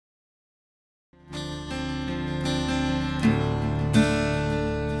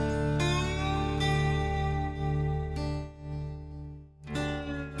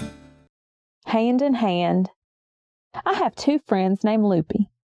Hand in hand. I have two friends named Loopy.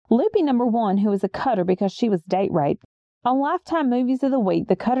 Loopy number one, who is a cutter because she was date raped. On Lifetime Movies of the Week,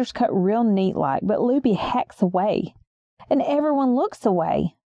 the cutter's cut real neat like, but Loopy hacks away. And everyone looks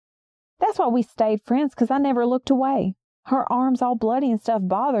away. That's why we stayed friends, because I never looked away. Her arms all bloody and stuff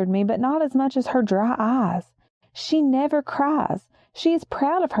bothered me, but not as much as her dry eyes. She never cries. She is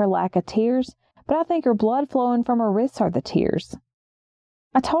proud of her lack of tears, but I think her blood flowing from her wrists are the tears.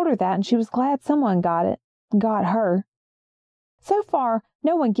 I told her that, and she was glad someone got her. So far,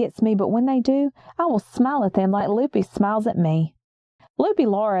 no one gets me, but when they do, I will smile at them like Loopy smiles at me. Loopy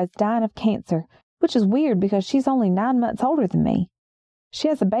Laura is dying of cancer, which is weird because she's only 9 months older than me. She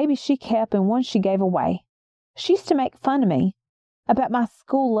has a baby she kept and one she gave away. She used to make fun of me about my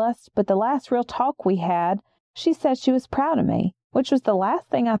school lust, but the last real talk we had, she said she was proud of me, which was the last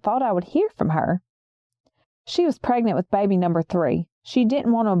thing I thought I would hear from her. She was pregnant with baby number 3. She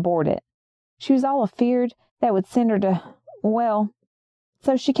didn't want to abort it. She was all afeared that would send her to,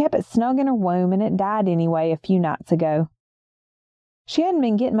 so she kept it snug in her womb, and it died anyway a few nights ago. She hadn't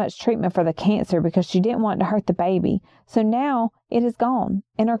been getting much treatment for the cancer because she didn't want to hurt the baby, so now it is gone,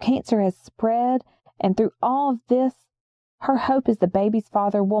 and her cancer has spread, and through all of this, her hope is the baby's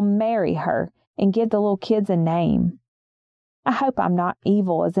father will marry her and give the little kids a name. I hope I'm not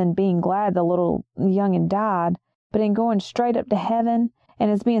evil as in being glad the little young'un died, but in going straight up to heaven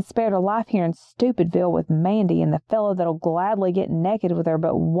and as being spared a life here in Stupidville with Mandy and the fellow that'll gladly get naked with her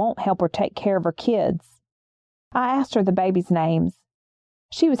but won't help her take care of her kids. I asked her the baby's names.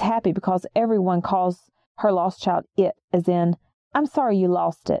 She was happy because everyone calls her lost child It, as in, I'm sorry you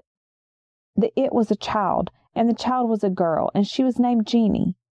lost it. The It was a child, and the child was a girl, and she was named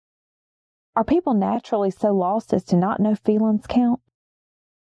Jeannie. Are people naturally so lost as to not know feelings count?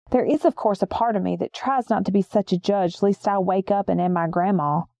 There is, of course, a part of me that tries not to be such a judge lest I wake up and am my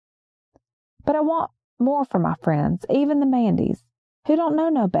grandma. But I want more for my friends, even the Mandys, who don't know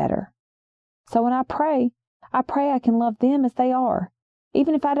no better. So when I pray I can love them as they are,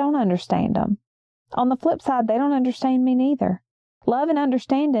 even if I don't understand them. On the flip side, they don't understand me neither. Love and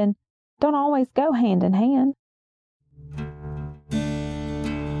understanding don't always go hand in hand.